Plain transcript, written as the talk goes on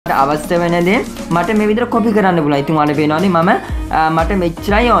අවශ්‍ය වෙන දේ මට මේ විදිහට copy කරන්න පුළුවන්. ඉතින් ඔයාලට පේනවානේ මම මට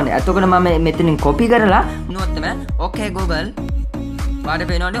මෙච්චරයි ඕනේ. එතකොට මම මෙතනින් copy කරලා නුවත් තමයි okay Google ඔයාලට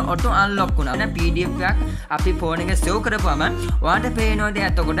පේනවානේ auto unlock වුණා. දැන් PDF එකක් අපි ෆෝන් එකේ save කරපුවම ඔයාලට පේනවාද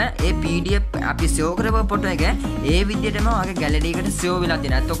එතකොට ඒ PDF අපි save කරපු ෆොටෝ එක ඒ විදිහටම ඔයාගේ gallery එකට save වෙලා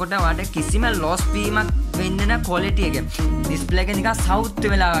තියෙනවා. එතකොට ඔයාලට කිසිම loss වීමක් වෙන්නේ නැහැ quality එක. display එක නිකන් සවුත්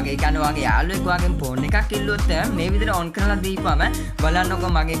වෙලා වගේ. ඒ කියන්නේ ඔයාගේ යාළුවෙක් වගේ ෆෝන් එකක් ඉල්ලුවොත් මේ විදිහට on කරලා දීපුවම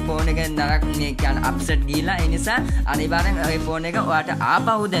බලන්නකො මගේ ෆෝන් එක නරක මේ කියන්නේ upset ගිහිලා. ඒ නිසා අනිවාර්යෙන් ඔය ෆෝන් එක ඔයාලට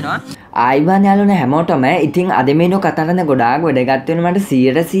ආපහු දෙනවා. ආයිබන් යාළුවනේ හැමෝටම. ඉතින් අද මේ වීඩියෝ කතා කරන ගොඩාක් වැඩගත් වෙනවා මට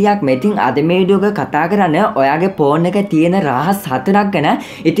 100%ක් මේ. ඉතින් අද මේ වීඩියෝ එක කතා කරන්නේ ඔයාගේ ෆෝන් එක තියෙන රහස් 4ක් ගැන.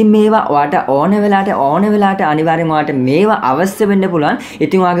 ඉතින් මේවා ඔයාට ඕන වෙලාවට අනිවාර්යෙන් ඔයාට මේවා අවශ්‍ය වෙන්න පුළුවන්.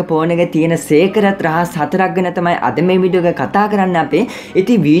 ඉතින් ඔයාගේ ෆෝන් එකේ තියෙන සීක්‍රට් රහස් 4ක් ගැන තමයි අද මේ වීඩියෝ එක කතා කරන්න අපි.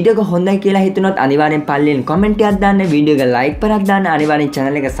 ඉතින් වීඩියෝ එක හොඳයි කියලා හිතුනොත් අනිවාර්යෙන් පල්ලෙන් කමෙන්ට් එකක් දාන්න, වීඩියෝ එක ලයික් කරක් දාන්න, අනිවාර්යෙන්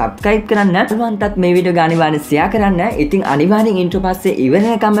channel එක subscribe කරන්න. පුළුවන්ටත් මේ වීඩියෝ එක අනිවාර්යෙන් share කරන්න. ඉතින් අනිවාර්යෙන් intro පස්සේ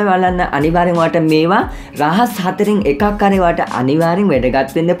ඉවරනකම් බලන්න. අනිවාර්යෙන් ඔයාට මේවා රහස් 4න් එකක් හරි ඔයාට අනිවාර්යෙන්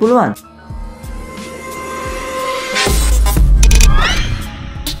වැඩගත් වෙන්න පුළුවන්.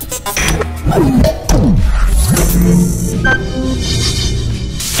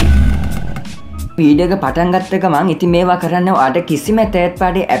 වීඩියෝ එක පටන් ගත්ත ගමන් ඉතින් මේවා කරන්න ඔයාලට කිසිම third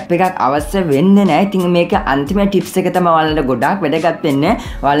party app එකක් අවශ්‍ය වෙන්නේ නැහැ. ඉතින් මේක අන්තිම tips එක තමයි ඔයාලට ගොඩාක් වැදගත් වෙන්නේ.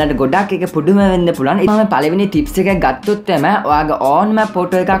 ඔයාලට ගොඩාක් එක පුදුම වෙන්න පුළුවන්. මම පළවෙනි tips එක ගත්තොත් තමයි ඔයාගේ ඕනම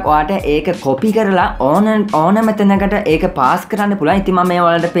ෆොටෝ එකක් ඔයාට ඒක copy කරලා ඕනම තැනකට ඒක pass කරන්න පුළුවන්. ඉතින් මම මේ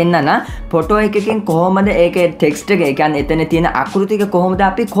ඔයාලට පෙන්නන ෆොටෝ එකකින් කොහොමද ඒකේ text එක, ඒ කියන්නේ එතන තියෙන ආකෘති ටික කොහොමද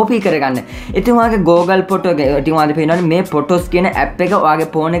අපි copy කරගන්නේ. ඉතින් ඔයාගේ Google ෆොටෝ එක ඉතින් ඔයාලට පේනවනේ මේ photos කියන app එක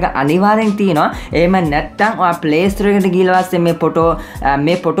ඔයාගේ phone එක අනිවාර්යෙන් තියෙනවා. එහෙම නැත්නම් ඔයා Play Store එකට ගිහලා පස්සේ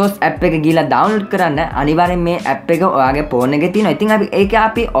මේ photos app එක ගිහලා download කරන්න. අනිවාර්යෙන් මේ app එක ඔයාගේ phone එකේ තියෙනවා. ඉතින් ඒක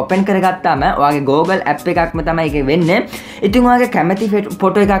අපි open කරගත්තාම ඔයාගේ Google app එකක්ම තමයි ඒක වෙන්නේ. ඉතින් ඔයාගේ කැමති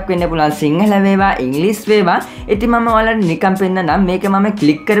photo එකක් වෙන්න පුළුවන්, සිංහල වේවා, ඉංග්‍රීසි වේවා. ඉතින් මම ඔයාලට නිකන් පෙන්නන්නම්. මේක මම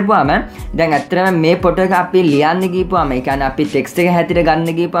click කරපුවාම දැන් ඇත්තටම මේ photo එක අපි ලියන්න ගිහපුවාම, ඒ කියන්නේ අපි text එක හැටියට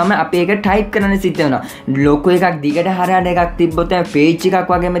ගන්න ගිහපුවාම අපි ඒක type කරන්න සිද්ධ වෙනවා. ලොකු එකක් දිගට හරහාට එකක් තිබ්බොත් page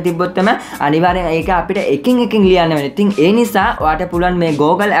එකක් වගේම තිබ්බොත් තමයි අනිවාර්යෙන් ඒක අපිට එකින් ලියන්න වෙනවා. ඉතින් ඒ නිසා ඔයාට පුළුවන් මේ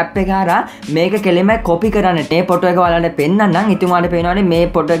Google app එක හරහා මේක කෙලින්ම copy කරන්න. මේ ෆොටෝ එක ඔයාලට පෙන්නන්නම්. ඉතින් ඔයාලට පේනවනේ මේ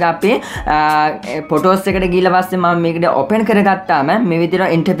ෆොටෝ එක අපි photos එකට ගිහලා පස්සේ මම මේකට open කරගත්තාම මේ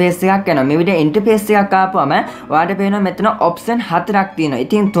විදිහට interface එකක් එනවා. මේ විදිහට interface එකක් ආපුවම ඔයාලට පේනවා මෙතන option 4ක් තියෙනවා.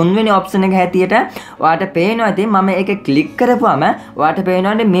 ඉතින් තුන්වෙනි option එක හැටියට ඔයාලට පේනවා. ඉතින් මම ඒක click කරපුවම ඔයාලට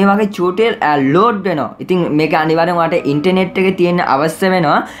පේනවනේ මේ වගේ tutorial load වෙනවා. ඉතින් මේක අනිවාර්යෙන් ඔයාලට internet එකේ තියෙන අවශ්‍ය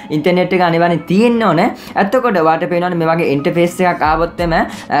වෙනවා. internet එක අනිවාර්යෙන් තියෙන්න ඕනේ. එතකොට ඔයාලට පේනවනේ මේ වගේ ඉන්ටර්ෆේස් එකක් ආවොත් එම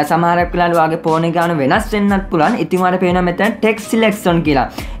සමහරක් වෙලාවට ඔයාගේ ෆෝන් එක ගන්න වෙනස් වෙන්නත් පුළුවන්. ඉතින් ඔයාලට පේනවා මෙතන text selection කියලා.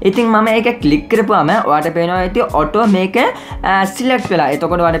 ඉතින් මම ඒක ක්ලික් කරපුවාම ඔයාලට පේනවා ඉතින් ඔටෝ මේක select වෙලා.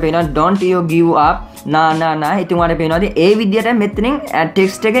 එතකොට ඔයාලට පේනවා don't you give up නා ඉතින් ඔයාලට පේනවාද ඒ විදිහට මෙතනින්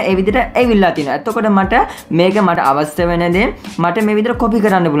text එක ඒ විදිහට ඇවිල්ලා තියෙනවා. එතකොට මට අවශ්‍ය වෙන දේ මට මේ විදිහට copy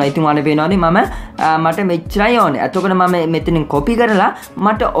කරන්න පුළුවන්. ඉතින් ඔයාලට පේනවාද මට මෙච්චරයි ඕනේ. එතකොට මම මෙතනින් copy කරලා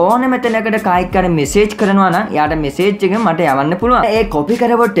මට ඕනෙම තැනකට කායික කර message කරනවා නම් යාට message එක මට යවන්න පුළුවන්. ඒ copy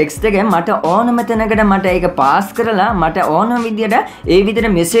කරපු text එක මට ඕනෙම තැනකට මට ඒක pass කරලා මට ඕනම විදිහට ඒ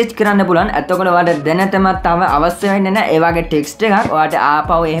විදිහට message කරන්න පුළුවන්. එතකොට ඔයාලට දැනටම තව අවශ්‍ය වෙන්නේ නැහැ ඒ වගේ text එකක් ඔයාලට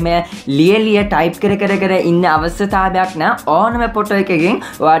ආපහු එහෙම ලිය type කර ඉන්න අවශ්‍යතාවයක් නැහැ. ඕනම ෆොටෝ එකකින්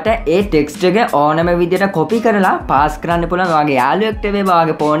ඔයාලට ඒ text එක ඕනම විදිහට copy කරලා pass කරන්න පුළුවන්. ඔයාගේ යාළුවෙක්ට වේවා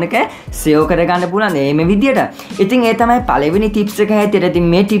ඔයාගේ phone එක save කරගන්න පුළුවන් මේ විදිහට. ඉතින් ඒ තමයි පළවෙනි tips එක හැටියට. ඉතින්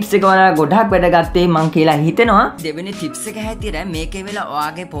මේ tips එක ඔයාලා ගොඩක් වැඩගත්තේ මං කියලා හිතෙනවා. දෙවෙනි tips එක හැටියට මේකේ වෙලා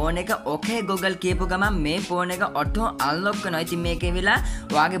ඔයාගේ phone එක okay Google කියපු ගමන් මේ phone එක auto unlock කරනවා. ඉතින් මේකේ වෙලා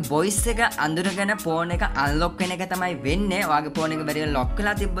ඔයාගේ voice එක අඳුරගෙන phone එක unlock වෙන එක තමයි වෙන්නේ. ඔයාගේ phone එක බැරිව lock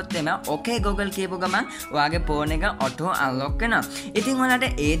කරලා තිබ්බොත් එම okay Google කියපු ගමන් ඔයාගේ phone එක auto unlock වෙනවා. ඉතින්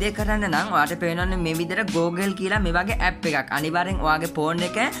ඔයාලට ඒ දේ කරන්න නම් ඔයාලට පේනවනේ මේ විදිහට Google කියලා මේ වගේ app එකක්. අනිවාර්යෙන් ඔයාගේ phone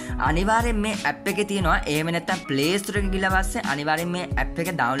එක අනිවාර්යෙන් මේ app එකේ තියෙනවා. එහෙම නැත්නම් Play Store එක ගිහලා පස්සේ අනිවාර්යෙන් මේ app එක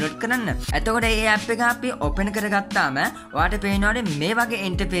download කරන්න. එතකොට මේ app එක අපි open කරගත්තාම ඔයාලට පේනවනේ මේ වගේ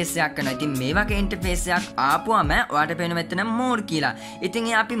interface එකක් කරනවා. ඉතින් මේ වගේ interface එකක් ආපුවම ඔයාලට පේන මෙතන mode කියලා. ඉතින්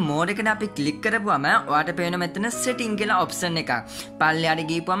අපි mode එකට අපි click කරපුවම ඔයාලට පේන මෙතන setting කියලා option එකක්. පල්ලෙහාට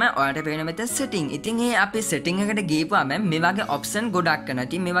ගිහපුවම ඔයාලට පේන මෙතන setting. ඉතින් අපි setting එකට ගිහපුවම මේ වගේ option ගොඩක් කරනවා.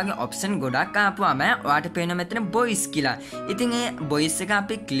 ඉතින් මේ වගේ option ගොඩක් ආපුවම ඔයාලට පේන මෙතන voice කියලා. ඉතින් මේ voice එක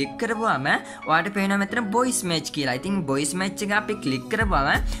අපි click කරපුවම ඔයාලට පේන මෙතන voice match කියලා. ඉතින් voice match එක අපි click කරපුවම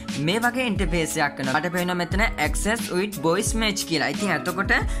මේ වගේ වගේ ඉන්ටර්ෆේස් එකක් කරනවා. මට පේනවා මෙතන access with voice match කියලා. ඉතින්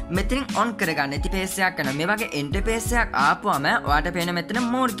එතකොට මෙතනින් on කරගන්න ඉන්ටර්ෆේස් එකක් කරනවා. මේ වගේ ඉන්ටර්ෆේස් එකක් ආපුවම ඔයාලට පේන මෙතන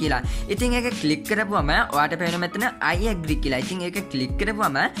more කියලා. ඉතින් ඒක ක්ලික් කරපුවම ඔයාලට පේන මෙතන I agree කියලා. ඉතින් ඒක ක්ලික්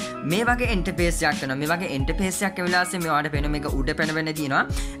කරපුවම මේ වගේ ඉන්ටර්ෆේස් එකක් කරනවා. මේ වගේ ඉන්ටර්ෆේස් එකක් ඇවිල්ලා ආසේ මේ ඔයාලට පේන මේක උඩ පැනවෙන්න තියෙනවා.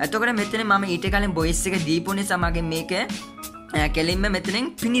 එතකොට මෙතන මම ඊට කලින් voice එක දීපු නිසා මගේ මේක කෙලින්ම මෙතනින්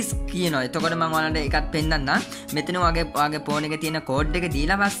ෆිනිස් කියනවා. එතකොට මම ඔයාලට එකක් පෙන්නන්නම්. මෙතන ඔයාගේ ෆෝන් එකේ තියෙන කෝඩ් එක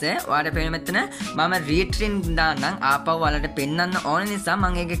දීලා පස්සේ ඔයාලට පේන මෙතන මම රීට්‍රින් දාන්නම්. ආපහු ඔයාලට පෙන්නන්න ඕන නිසා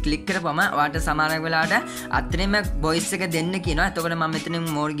මම ඒක ක්ලික් කරපුවම ඔයාලට සමහර වෙලාවට අත්‍රිම වොයිස් එක දෙන්න කියනවා. එතකොට මම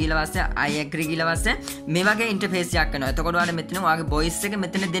මෙතනින් මෝඩ් ගිහලා පස්සේ I agree ගිහලා පස්සේ මේ වගේ ඉන්ටර්ෆේස් එකක් කරනවා. එතකොට ඔයාලට මෙතන ඔයාගේ වොයිස් එක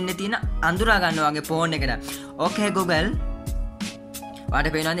මෙතන දෙන්න තියෙන අඳුරා ගන්න ඔයාගේ ෆෝන් එකට. Okay Google.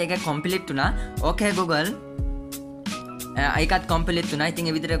 ඔයාලට පේනවාද ඒක කම්ප්ලීට් වුණා. Okay Google. ඒකත් කම්ප්ලීට් වුණා. ඉතින්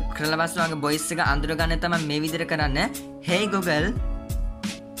ඒ විදිහට කරලා පස්සේ ඔයාගේ වොයිස් එක අඳුර ගන්න තමයි මේ විදිහට කරන්න. Hey Google.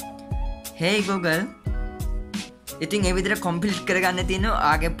 Hey Google. ඉතින් ඒ විදිහට කම්ප්ලීට් කරගන්න තියෙනවා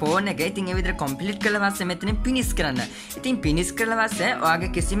ඔයාගේ ෆෝන් එක. ඉතින් ඒ විදිහට කම්ප්ලීට් කළා පස්සේ මෙතන ෆිනිෂ් කරන්න. ඉතින් ෆිනිෂ් කළා පස්සේ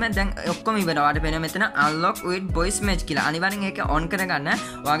ඔයාගේ කිසිම දැන් ඔක්කොම ඉවර. ඔයාලට පේනවා මෙතන unlock with voice match කියලා. අනිවාර්යෙන් ඒක on කරගන්න.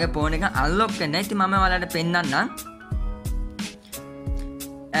 ඔයාගේ ෆෝන් එක unlock වෙන්න. ඉතින් මම ඔයාලට පෙන්නන්නම්.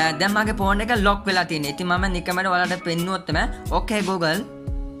 දැන් මගේ ෆෝන් එක ලොක් වෙලා තියෙනවා. ඉතින් මම නිකමට ඔයාලට පෙන්නුවොත් තමයි okay Google.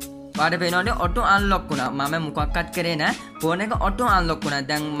 ඔයාලට පේනවනේ auto unlock වුණා. මම මොකක්වත් කරේ නැහැ. ෆෝන් එක auto unlock වුණා.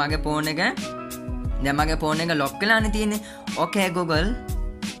 දැන් මගේ ෆෝන් එක ලොක් වෙලානේ තියෙන්නේ. okay Google.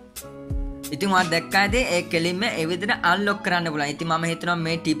 ඉතින් ඔයා දැක්කද ඒ කෙලින්ම ඒ විදිහට අන්ලොක් කරන්න පුළුවන්. ඉතින් මම හිතනවා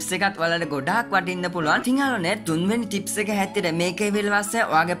මේ ටිප්ස් එකත් ඔයාලට ගොඩාක් වටින්න පුළුවන්. සිංහලනේ තුන්වෙනි ටිප්ස් එක හැටියට මේකේ විලවස්සේ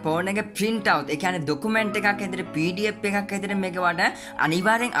ඔයාගේ ෆෝන් එක print out. ඒ කියන්නේ ડોකියුමන්ට් එකක් හැටියට PDF එකක් හැටියට මේක වඩා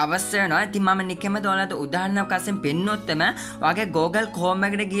අනිවාර්යෙන් අවශ්‍ය වෙනවා. ඉතින් මම නිකම්ම ඔයාලට උදාහරණයක් වශයෙන් පෙන්නොත් තමයි ඔයාගේ Google Chrome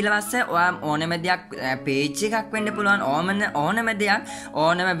එකට ගිහලා පස්සේ ඔයා ඕනම දෙයක් page එකක් වෙන්න පුළුවන්. ඕනම දෙයක්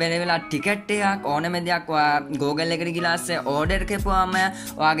ඕනම වෙන වෙලා ටිකට් එකක් ඕනම දෙයක් ඔයා Google එකට ගිහලා පස්සේ order කරපුවාම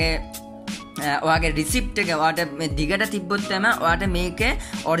ඔයාගේ රිසිප්ට් එක ඔයාට මේ දිගට තිබ්බොත් තමයි ඔයාට මේකේ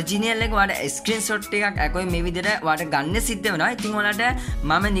ඔරිජිනල් එක ඔයාට ස්ක්‍රීන්ෂොට් එකක් අකෝයි මේ විදිහට ඔයාට ගන්න සිද්ධ වෙනවා. ඉතින් ඔයාලට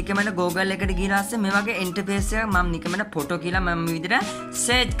මම නිකමන Google එකට ගිහලා පස්සේ මේ වගේ ඉන්ටර්ෆේස් එකක් මම නිකමන ෆොටෝ කියලා මම මේ විදිහට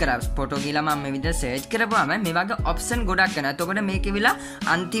සර්ච් කරා. ෆොටෝ කියලා මම මේ විදිහට සර්ච් කරපුවාම මේ වගේ ඔප්ෂන් ගොඩක් එනවා. එතකොට මේකේ විලා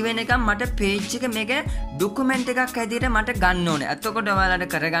අන්තිම වෙනකම් මට page එක මේකේ ડોකියුමන්ට් එකක් හැටියට මට ගන්න ඕනේ. එතකොට ඔයාලට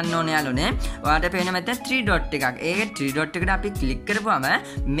කරගන්න ඕනේ යාළුවනේ. ඔයාලට පේන මෙතන 3 dot එකක්. ඒ 3 dot එකට අපි ක්ලික් කරපුවාම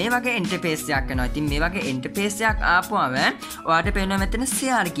මේ වගේ ඉන්ටර්ෆේස් එකක් එනවා. ඉතින් මේ වගේ ඉන්ටර්ෆේස් එකක් ආපුවම ඔයාලට පේනවා මෙතන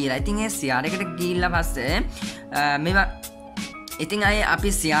share කියලා. ඉතින් ඒ share එකට ගිහිල්ලා පස්සේ මේවා ඉතින් අය අපි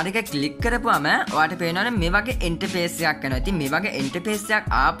share එක ක්ලික් කරපුවම ඔයාලට පේනවනේ මේ වගේ ඉන්ටර්ෆේස් එකක් එනවා. ඉතින් මේ වගේ ඉන්ටර්ෆේස්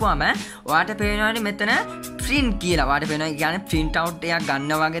එකක් ආපුවම ඔයාලට පේනවනේ මෙතන print කියලා. ඔයාලට පේනවා කියන්නේ print out එකක්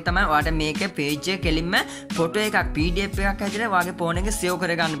ගන්නවා වගේ තමයි ඔයාලට මේකේ page එක කෙලින්ම ෆොටෝ එකක් PDF එකක් හැටියට ඔයාගේ ෆෝන් එකේ save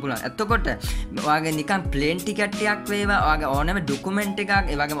කරගන්න පුළුවන්. එතකොට ඔයාගේ නිකන් plain ticket එකක් වේවා ඔයාගේ ඕනම document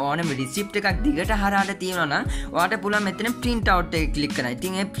එකක් ඒ වගේම ඕනම receipt එකක් දිගට හරහාට තියෙනවා නම් ඔයාලට පුළුවන් මෙතන print out එක ක්ලික් කරන්න.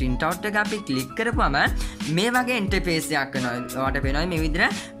 ඉතින් මේ print out එක අපි ක්ලික් කරපුවම මේ වගේ ඉන්ටර්ෆේස් එකක් වෙනවා. ඔයාලට පේනවා මේ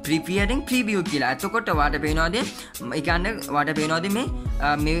විදිහට preparing preview කියලා. එතකොට ඔයාලට පේනවාද ඒ කියන්නේ ඔයාලට පේනවාද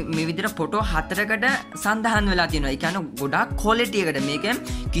මේ විදිහට ෆොටෝ 4කට සඳහන් වෙලා තියෙනවා. ඒ කියන්නේ ගොඩාක් quality එකට මේකෙන්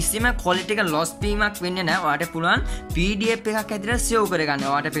කිසිම quality එක loss වීමක් වෙන්නේ නැහැ. ඔයාලට පුළුවන් PDF එකක් හැටියට save කරගන්න.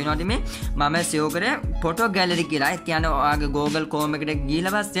 ඔයාලට පේනවාද මම save කරේ photo gallery කියලා. ඒ කියන්නේ ඔයාගේ Google Chrome එකට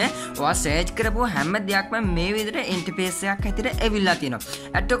ගිහලා පස්සේ ඔයා search කරපුව හැම දෙයක්ම මේ විදිහට interface එකක් හැටියට එවිලා තියෙනවා.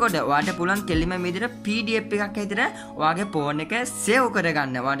 එතකොට ඔයාලට පුළුවන් කෙලිම මේ විදිහට PDF එකක් හැටියට ඔයාගේ phone එක save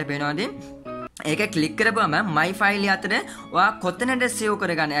කරගන්න. ඔයාලට පේනවාද ඒක ක්ලික් කරපුවම my file අතර ඔයා කොතනද save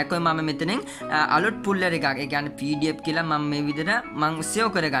කරගන්න. ඒකෝ මම මෙතනින් අලුත් folder එකක් ඒ කියන්නේ PDF කියලා මම මේ විදිහට මම save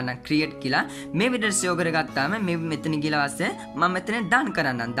කරගන්න create කියලා මේ විදිහට save කරගත්තාම මේ මෙතන ගිහලා පස්සේ මම මෙතන done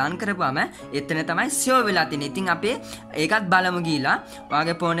කරන්නම්. done කරපුවම එතන තමයි save වෙලා තියෙන්නේ. ඉතින් අපි ඒකත් බලමු ගිහලා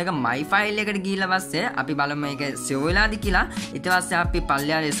ඔයාගේ phone එක my file එකට ගිහලා පස්සේ අපි බලමු මේක save වෙලාද කියලා. ඊට පස්සේ අපි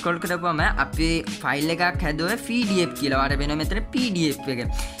පල්ලෙහාට scroll කරපුවම අපි file එකක් හැදුවේ PDF කියලා. ඔයාලට වෙනවා මෙතන PDF එක.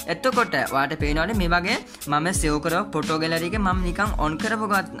 එතකොට ඔයාලට පේනවනේ මේ වගේ මම save කරව photo gallery එක මම නිකන් on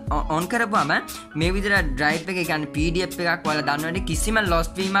කරපුවාම මේ විදිහට drive එකේ කියන්නේ PDF එකක් ඔයාලා දන්නවනේ කිසිම loss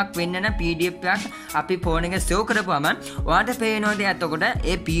වීමක් වෙන්නේ නැහැ. PDF එකක් අපි phone එකේ save කරපුවාම ඔයාලට පේනවද එතකොට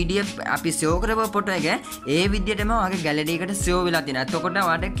ඒ PDF අපි save කරපුව photo එක ඒ විදිහටම ඔයාගේ gallery එකට save වෙලා තියෙනවා. එතකොට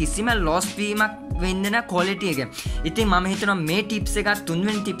ඔයාලට කිසිම loss වීමක් වෙන්නේ නැහැ quality එක. ඉතින් මම හිතනවා මේ tips එකත්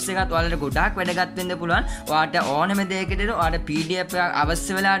තුන්වෙනි tips එකත් ඔයාලට ගොඩාක් වැදගත් වෙන්න පුළුවන්. ඔයාලට ඕනම දෙයකට ඔයාලට PDF එකක්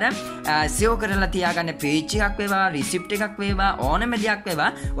අවශ්‍ය වෙලාට save කරලා තියාගන්න page එකක් වේවා receipt එකක් වේවා ඕනම දෙයක් වේවා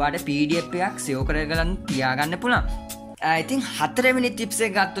ඔයාලට PDF එකක් save කරගෙන තියාගන්න පුළුවන්. ඉතින් හතරවෙනි ටිප්ස්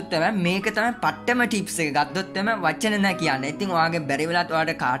එක ගත්තොත් තමයි මේක තමයි පට්ටම ටිප්ස් එක ගත්තොත් තමයි වචන නැහැ කියන්නේ. ඉතින් ඔයාගේ බැරි වෙලාවට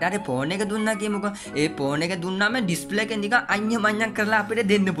ඔයාට කාට හරි ෆෝන් එක දුන්නා කියමුකෝ. ඒ ෆෝන් එක දුන්නාම ඩිස්ප්ලේ එක නිකන් අඤ්ඤමඤ්ඤම් කරලා අපිට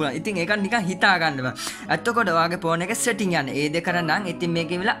දෙන්න පුළුවන්. ඉතින් ඒක නිකන් හිතා ගන්න බෑ. එතකොට ඔයාගේ ෆෝන් එක සෙටින් යන්නේ. ඒ දෙක කරනම් ඉතින්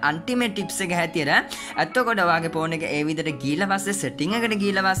මේකේ විලා අල්ටිමේට් ටිප්ස් එක හැටියට එතකොට ඔයාගේ ෆෝන් එක ඒ විදිහට ගිහලා පස්සේ සෙටින් එකට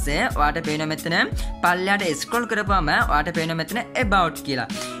ගිහලා පස්සේ ඔයාට පේන මෙතන පල්ලයට ස්ක්‍රෝල් කරපුවම ඔයාට පේන මෙතන about කියලා.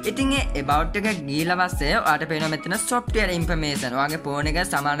 ඉතින් ඒ about එක ගිහලා පස්සේ ඔයාට පේන මෙතන software information. ඔයාගේ ෆෝන් එක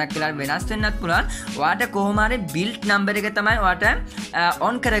සමානක් කියලා වෙනස් වෙන්නත් පුළුවන්. ඔයාට කොහොම හරි build number එක තමයි ඔයාට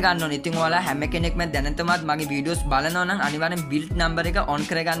on කරගන්න ඕනේ. ඉතින් ඔයාලා හැම කෙනෙක්ම දැනටමත් මගේ videos බලනවා නම් අනිවාර්යෙන් build number එක on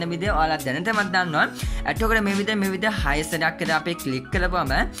කරගන්න විදිය ඔයාලා දැනටමත් දන්නවා. එතකොට මේ විදිය හයසරයක් කරලා අපි click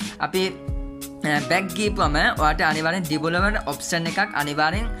කරපුවම අපි back ගිහපුවම ඔයාට අනිවාර්යෙන් developer option එකක්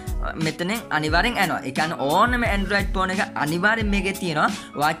අනිවාර්යෙන් මෙතනින් අනිවාර්යෙන් එනවා. ඒ කියන්නේ ඕනම Android phone එක අනිවාර්යෙන් මේකේ තියෙනවා.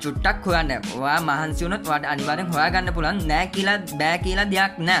 ඔයා චුට්ටක් හොයන්න. ඔයා මහන්සි වුණොත් ඔයාට අනිවාර්යෙන් හොයාගන්න පුළුවන්. නෑ කියලා බෑ කියලා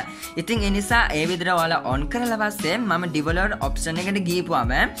දෙයක් නෑ. ඉතින් ඒ නිසා ඒ විදිහට ඔයාලා on කරලා පස්සේ මම developer option එකට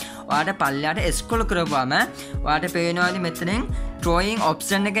ගිහපුවම ඔයාට පල්ලයට scroll කරපුවම ඔයාට පේනවාද මෙතනින් drawing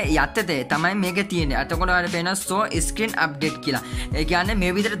option එක යටතේ තමයි මේක තියෙන්නේ. එතකොට ඔයාලට පේනවා show screen update කියලා. ඒ කියන්නේ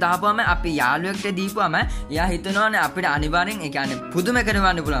මේ විදිහට දාපුවම අපි යාළුවෙක්ට දීපුවම එයා හිතනවානේ අපිට අනිවාර්යෙන් ඒ කියන්නේ පුදුම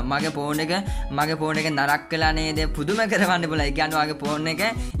කරවන්න පුළුවන්. මගේ ෆෝන් එක නරක් වෙලා නේද? පුදුම කරවන්න පුළුවන්. ඒ කියන්නේ ඔයාගේ ෆෝන් එක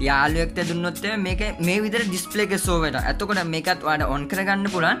යාළුවෙක්ට දුන්නොත් මේක මේ විදිහට display එක show වෙනවා. එතකොට මේකත් ඔයාලට on කරගන්න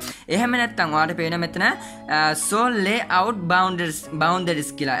පුළුවන්. එහෙම නැත්නම් ඔයාලට පේන මෙතන show layout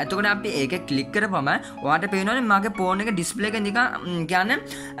boundaries කියලා. එතකොට අපි ඒක click කරපුවම ඔයාලට පේනවානේ මගේ ෆෝන් එක display එක නිකන්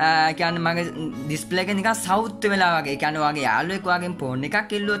කියන්නේ මගේ ඩිස්ප්ලේ එක නිකන් සවුත් වෙලා වගේ. ඒ කියන්නේ ඔයාගේ යාළුවෙක් වගේම ෆෝන්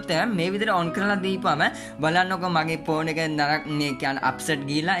එකක් ඉල්ලුවොත් මේ විදිහට ඔන් කරලා දීපුවම බලන්නකො මගේ ෆෝන් එක නරක මේ කියන්නේ අප්සෙට්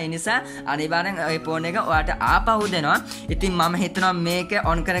ගිහිලා. ඒ නිසා අනිවාර්යෙන් ඒ ෆෝන් එක ඔයාට ආපහු දෙනවා. ඉතින් මම හිතනවා මේක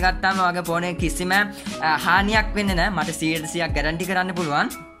ඔන් කරගත්තාම ඔයාගේ ෆෝන් එක කිසිම හානියක් වෙන්නේ නැහැ. මට 100% ගැරන්ටි කරන්න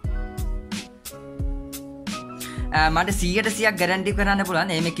පුළුවන්. මට 100% ගැරන්ටි කරන්න පුළුවන්.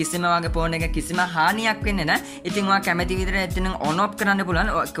 එහෙම කිසිම වගේ ෆෝන් එක කිසිම හානියක් වෙන්නේ නැහැ. ඉතින් ඔයා කැමති විදිහට එතන on off කරන්න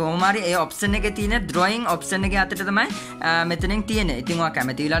පුළුවන්. කොහොම හරි ඒ option එකේ තියෙන drawing option එකේ අතට තමයි මෙතනින් තියෙන්නේ. ඉතින් ඔයා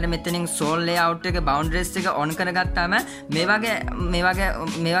කැමති විලාට මෙතනින් show layout එක boundaries එක on කරගත්තාම මේ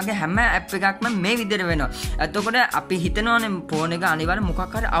වගේ හැම app එකක්ම මේ විදිහට වෙනවා. එතකොට අපි හිතනවානේ ෆෝන් එක අනිවාර්යෙන්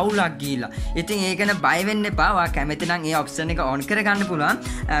මොකක් හරි අවුලක් ගිහිලා. ඉතින් ඒකන බය වෙන්න එපා. ඔයා කැමති නම් ඒ option එක on කරගන්න පුළුවන්.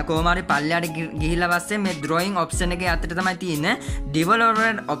 කොහොම හරි පල්ලයට ගිහිලා පස්සේ මේ drawing option එකේ අතට තමයි තියෙන්නේ.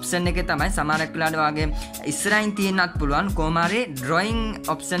 developer option එකේ තමයි සමහරක් වෙලාවට වාගේ ඉස්සරහින් තියෙන්නත් පුළුවන්. කොහොම හරි drawing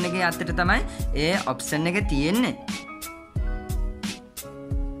option එකේ අතට තමයි ඒ option එක තියෙන්නේ.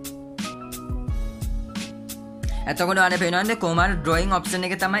 එතකොට ඔයාලට පේනවානේ කොහොම හරි drawing option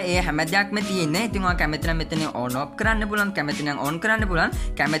එකේ තමයි ඒ හැම දෙයක්ම තියෙන්නේ. ඉතින් ඔයා කැමති නම් මෙතන on off කරන්න පුළුවන්. කැමති නම් on කරන්න පුළුවන්.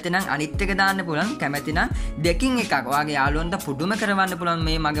 කැමති නම් අනිත් එක දාන්න පුළුවන්. කැමති නම් දෙකින් එකක්. ඔයාගේ යාළුවන්ට පුදුම කරවන්න පුළුවන්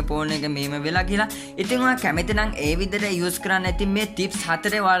මේ මගේ ෆෝන් එක මේම වෙලා කියලා. ඉතින් ඔයා කැමති නම් ඒ විදිහට use කරන්න. ඉතින් මේ tips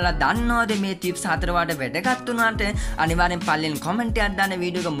 4 ඔයාලා දන්නවද? මේ tips 4 ඔයාලට වැදගත් වුණාට අනිවාර්යෙන් පල්ලෙන් comment එකක් දාන්න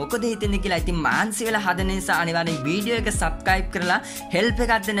වීඩියෝ එක මොකද හිතෙන්නේ කියලා. ඉතින් මාන්සි වෙලා හදන නිසා අනිවාර්යෙන් වීඩියෝ එක subscribe කරලා help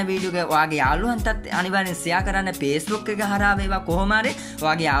එකක් දෙන්න වීඩියෝ එක ඔයාගේ යාළුවන්ටත් අනිවාර්යෙන් share කරන්න. Facebook එක හරහා වේවා කොහොම හරි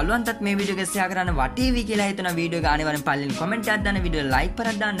ඔයාගේ යාළුවන්ටත් මේ වීඩියෝ එක share කරන්න වටීවි කියලා හිතන වීඩියෝ එක අනිවාර්යෙන් පල්ලෙන් comment එකක් දාන්න, වීඩියෝ like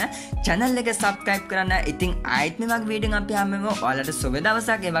කරලා දාන්න, channel එක subscribe කරන්න. ඉතින් ආයෙත් මේ වගේ වීඩියෝ අපි හැමෝම ඔයාලට සුබ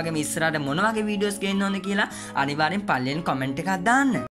දවසක්. ඒ වගේම ඉස්සරහට මොන වගේ වීඩියෝස් ගේන්න ඕන කියලා අනිවාර්යෙන් පල්ලෙන් comment එකක් දාන්න.